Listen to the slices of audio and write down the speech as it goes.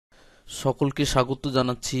সকলকে স্বাগত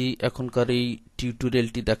জানাচ্ছি এখনকার এই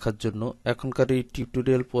টিউটোরিয়ালটি দেখার জন্য। এখনকার এই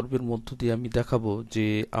টিউটোরিয়াল পর্বের মধ্য দিয়ে আমি দেখাবো যে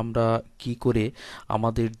আমরা কি করে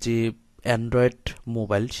আমাদের যে অ্যান্ড্রয়েড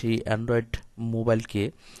মোবাইল, সেই অ্যান্ড্রয়েড মোবাইলকে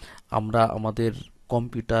আমরা আমাদের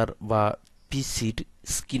কম্পিউটার বা পিসির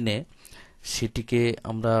স্ক্রিনে সেটিকে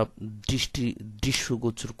আমরা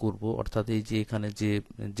দৃশ্যগোচর করব। অর্থাৎ এই যে এখানে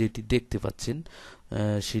যেটি দেখতে পাচ্ছেন,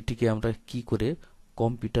 সেটিকে আমরা কি করে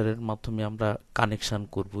কম্পিউটারের মাধ্যমে আমরা কানেকশন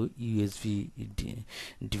করব ইউএসবি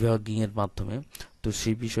ডিবাগিং এর মাধ্যমে। তো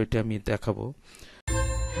সেই বিষয়টা আমি দেখাবো।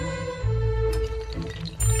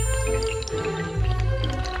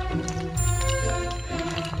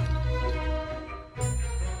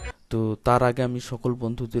 তো তার আগে আমি সকল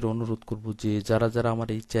বন্ধুদের অনুরোধ করব যে যারা যারা আমার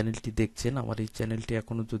এই চ্যানেলটি দেখছেন, আমার এই চ্যানেলটি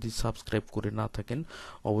এখনো যদি সাবস্ক্রাইব করে না থাকেন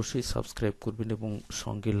অবশ্যই সাবস্ক্রাইব করবেন এবং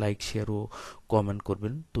সঙ্গে লাইক শেয়ার ও কমেন্ট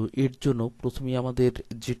করবেন। তো এর জন্য প্রথমে আমাদের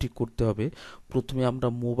যেটি করতে হবে, প্রথমে আমরা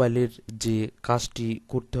মোবাইলের যে কাজটি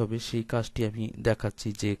করতে হবে সেই কাজটি আমি দেখাচ্ছি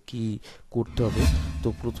যে কি করতে হবে। তো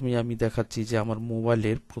প্রথমে আমি দেখাচ্ছি যে আমার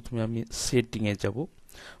মোবাইলের প্রথমে আমি সেটিংয়ে যাব।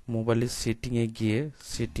 মোবাইলের সেটিংয়ে গিয়ে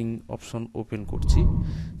সেটিং অপশন ওপেন করছি।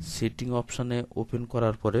 সেটিং অপশনে ওপেন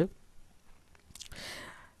করার পরে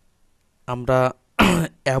আমরা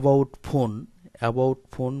অ্যাবাউট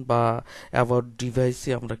ফোন বা অ্যাবাউট ডিভাইসে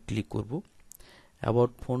আমরা ক্লিক করব।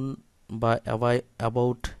 অ্যাবাউট ফোন বা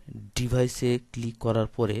অ্যাবাউট ডিভাইসে ক্লিক করার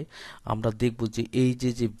পরে আমরা দেখব যে এই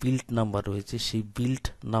যে বিল্ড নাম্বার রয়েছে সেই বিল্ড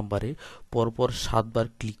নাম্বারে পরপর 7বার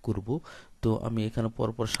ক্লিক করব। তো আমি এখানে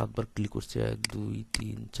পরপর 7বার ক্লিক করছি, 1 2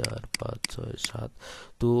 3 4 5 6 7।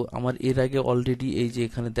 তো আমার এর আগে অলরেডি এই যে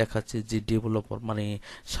এখানে দেখাচ্ছে যে ডেভেলপার, মানে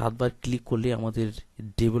 7বার ক্লিক করলে আমাদের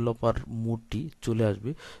ডেভেলপার মোডটি চলে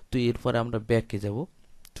আসবে। তো এরপরে আমরা ব্যাকে যাব।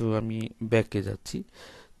 তো আমি ব্যাকে যাচ্ছি।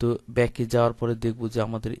 তো ব্যাকে যাওয়ার পরে দেখব যে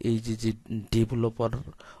আমাদের এই যে ডেভেলপার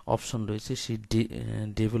অপশন রয়েছে সেই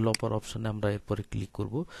ডেভেলপার অপশনে আমরা এরপরে ক্লিক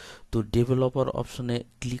করব। তো ডেভেলপার অপশনে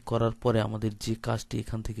ক্লিক করার পরে আমাদের যে কাজটি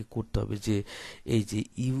এখান থেকে করতে হবে, যে এই যে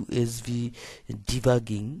ইউএসবি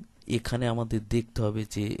ডিবাগিং, এখানে আমাদের দেখতে হবে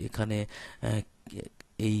যে এখানে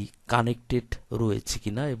এই কানেক্টেড রয়েছে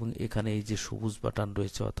কিনা, এবং এখানে এই যে সবুজ বাটন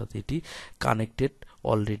রয়েছে অর্থাৎ এটি কানেক্টেড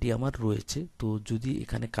অলরেডি আমার রয়েছে। তো যদি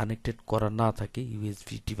এখানে কানেক্টেড করা না থাকে,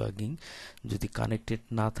 ইউএসবি ডিবাগিং যদি কানেক্টেড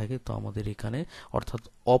না থাকে, তো আমাদের এখানে অর্থাৎ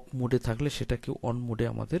অফ মোডে থাকলে সেটাকে অন মোডে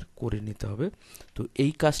আমাদের করে নিতে হবে। তো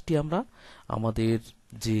এই কাজটি আমরা আমাদের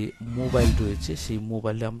যে মোবাইল রয়েছে সেই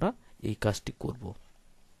মোবাইলে আমরা এই কাজটি করব।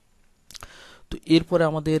 তো এরপরে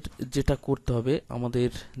আমাদের যেটা করতে হবে, আমাদের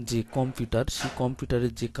যে কম্পিউটার, সেই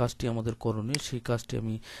কম্পিউটারের যে কাজটি আমাদের করণীয় সেই কাজটি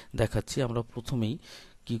আমি দেখাচ্ছি। আমরা প্রথমেই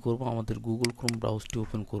কি করব, আমাদের গুগল ক্রোম ব্রাউজটি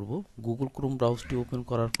ওপেন করব। গুগল ক্রোম ব্রাউজটি ওপেন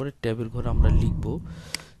করার পরে ট্যাবের ঘরে আমরা লিখব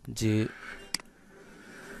যে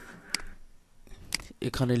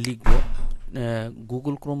এখানে লিখব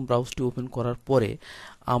গুগল ক্রোম ব্রাউজটি ওপেন করার পরে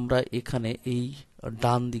আমরা এখানে এই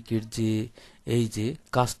ডান দিকের যে এই যে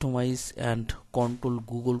customise and control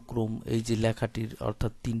Google Chrome, এই যে লেখাটির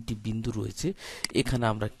অর্থাৎ 3টি বিন্দু রয়েছে, এখানে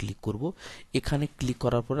আমরা ক্লিক করব। এখানে ক্লিক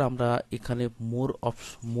করার পরে আমরা এখানে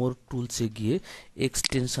মোর টুলসে গিয়ে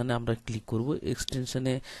এক্সটেনশনে আমরা ক্লিক করব।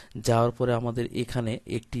 এক্সটেনশনে যাওয়ার পরে আমাদের এখানে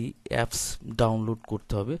একটি অ্যাপস ডাউনলোড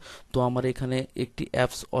করতে হবে। তো আমার এখানে একটি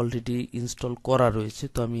অ্যাপস অলরেডি ইনস্টল করা রয়েছে।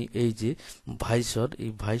 তো আমি এই যে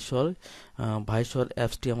ভাইসর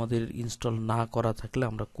অ্যাপসটি আমাদের ইনস্টল না করা থাকলে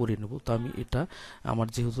আমরা করে নেব। তো আমি এটা আমার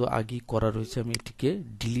যেহেতু আগেই করা রয়েছে, আমি এটিকে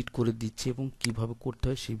ডিলিট করে দিচ্ছি এবং কিভাবে করতে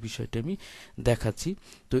হয় সেই বিষয়টা আমি দেখাচ্ছি।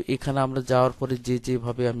 তো এখানে আমরা যাওয়ার পরে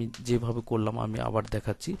আমি যেভাবে করলাম আমি আবার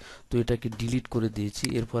দেখাচ্ছি। তো এটাকে ডিলিট করে দিয়েছি।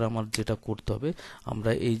 এরপর আমার যেটা করতে হবে,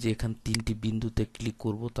 আমরা এই যে এখানে 3টি বিন্দুতে ক্লিক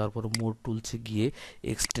করব, তারপর মোর টুলসে গিয়ে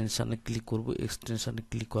এক্সটেনশনে ক্লিক করব। এক্সটেনশনে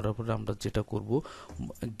ক্লিক করার পরে আমরা যেটা করব,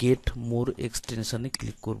 গেট মোর এক্সটেনশনে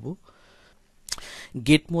ক্লিক করব।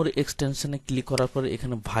 গেট মোর এক্সটেনশনে ক্লিক করার পরে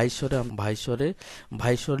এখানে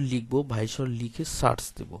ভাইসর লিখবো, ভাইসর লিখে সার্চ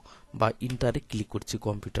দেব বা ইন্টারে ক্লিক করছি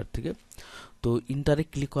কম্পিউটার থেকে। তো ইন্টারে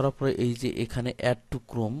ক্লিক করার পরে এই যে এখানে অ্যাড টু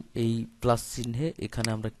ক্রোম, এই প্লাস চিহ্নে এখানে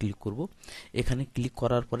আমরা ক্লিক করব। এখানে ক্লিক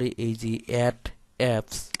করার পরে এই যে অ্যাড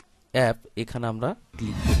অ্যাপ, এখানে আমরা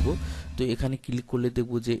ক্লিক করব। তো এখানে ক্লিক করলে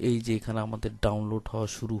দেখব যে এই যে এখানে আমাদের ডাউনলোড হওয়া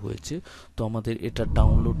শুরু হয়েছে। তো আমাদের এটা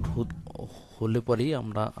ডাউনলোড হলে পরেই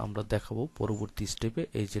আমরা দেখাবো পরবর্তী স্টেপে।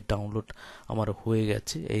 এই যে ডাউনলোড আমার হয়ে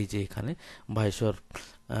গেছে, এই যে এখানে ভাইসর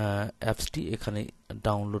অ্যাপসটি এখানে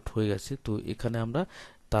ডাউনলোড হয়ে গেছে। তো এখানে আমরা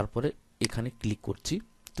তারপরে এখানে ক্লিক করছি।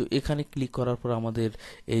 তো এখানে ক্লিক করার পর আমাদের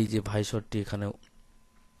এই যে ভাইসরটি এখানে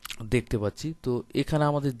দেখতে পাচ্ছি। তো এখানে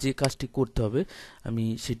আমাদের যে কাজটি করতে হবে আমি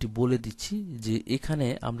সেটি বলে দিচ্ছি, যে এখানে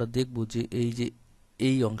আমরা দেখব যে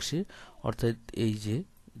এই অংশে অর্থাৎ এই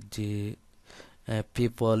যে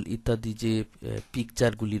পেপল ইত্যাদি যে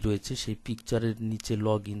পিকচারগুলি রয়েছে সেই পিকচারের নিচে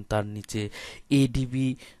লগ ইন, তার নিচে এডিবি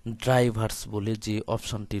ড্রাইভার্স বলে যে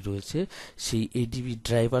অপশানটি রয়েছে, সেই এডিবি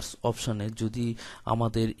ড্রাইভার্স অপশানে যদি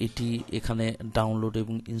আমাদের এটি এখানে ডাউনলোড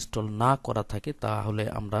এবং ইনস্টল না করা থাকে তাহলে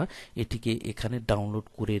আমরা এটিকে এখানে ডাউনলোড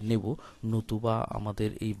করে নেব, নতুবা আমাদের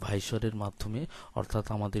এই ভাইসরের মাধ্যমে, অর্থাৎ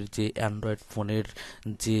আমাদের যে অ্যান্ড্রয়েড ফোনের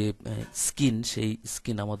যে স্ক্রিন, সেই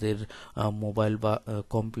স্ক্রিন আমাদের মোবাইল বা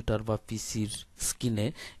কম্পিউটার বা পিসির স্ক্রিনে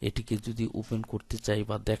এটিকে যদি ওপেন করতে চাই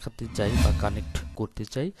বা দেখাতে চাই বা কানেক্ট করতে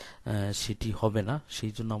চাই সেটি হবে না।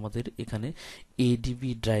 সেই জন্য আমাদের এখানে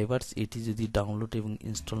এডিবি ড্রাইভার্স এটি যদি ডাউনলোড এবং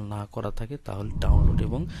ইনস্টল না করা থাকে তাহলে ডাউনলোড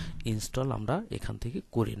এবং ইনস্টল আমরা এখান থেকে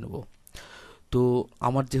করে নেব। তো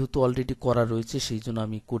আমার যেহেতু অলরেডি করা রয়েছে সেই জন্য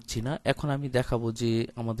আমি করছি না। এখন আমি দেখাবো যে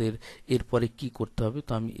আমাদের এরপরে কি করতে হবে।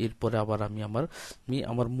 তো আমি এরপরে আবার আমি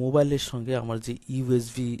আমার মোবাইলের সঙ্গে আমার যে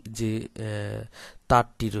ইউএসবি যে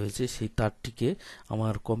তারটি রয়েছে সেই তারটিকে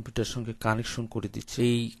আমার কম্পিউটার সঙ্গে কানেকশন করে দিচ্ছি।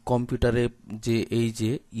 এই কম্পিউটারে যে এই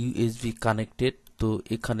যে ইউএসবি কানেক্টেড, তো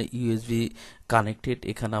এখানে ইউএসবি কানেক্টেড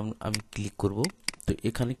এখানে আমি ক্লিক করব। তো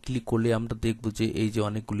এখানে ক্লিক করলে আমরা দেখব যে এই যে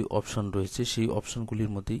অনেকগুলি অপশন রয়েছে, সেই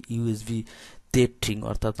অপশনগুলির মধ্যে ইউএসবি তেথিং,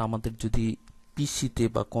 অর্থাৎ আমাদের যদি পিসিতে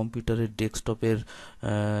বা কম্পিউটারের ডেস্কটপের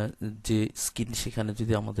যে স্ক্রিন, সেখানে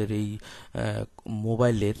যদি আমাদের এই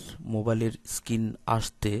মোবাইলের স্ক্রিন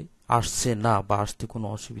আসছে না বা আসতে কোনো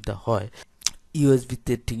অসুবিধা হয়, ইউএসবি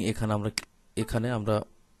তেথিং এখানে আমরা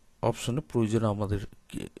অপশনে প্রয়োজন আমাদের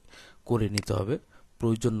করে নিতে হবে।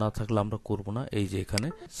 প্রয়োজন না থাকলে আমরা করব না। এই যে এখানে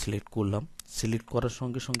সিলেক্ট করলাম, সিলেক্ট করার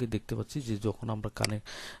সঙ্গে সঙ্গে দেখতে পাচ্ছি যে যখন আমরা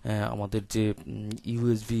আমাদের যে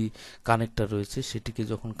ইউএসবি কানেক্টর রয়েছে সেটিকে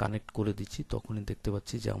যখন কানেক্ট করে দিচ্ছি তখনই দেখতে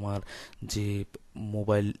পাচ্ছি যে আমার যে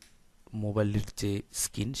মোবাইলের যে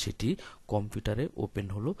স্ক্রিন সেটি কম্পিউটারে ওপেন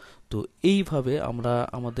হলো। তো এইভাবে আমরা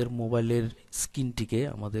আমাদের মোবাইলের স্ক্রিনটিকে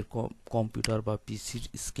আমাদের কম্পিউটার বা পিসির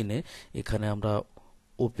স্ক্রিনে এখানে আমরা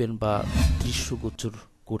ওপেন বা দৃশ্যগোচর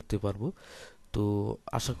করতে পারবো। তো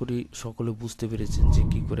আশা করি সকলে বুঝতে পেরেছেন যে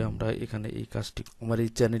কি করে আমরা এখানে এই কাজটি। আমার এই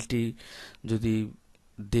চ্যানেলটি যদি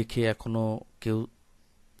দেখে এখনো কেউ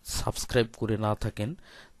সাবস্ক্রাইব করে না থাকেন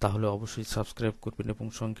তাহলে অবশ্যই সাবস্ক্রাইব করবেন এবং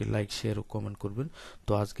সঙ্গে লাইক, শেয়ার ও কমেন্ট করবেন।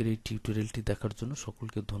 তো আজকের এই টিউটোরিয়ালটি দেখার জন্য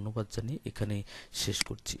সকলকে ধন্যবাদ জানিয়ে এখানে শেষ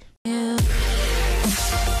করছি।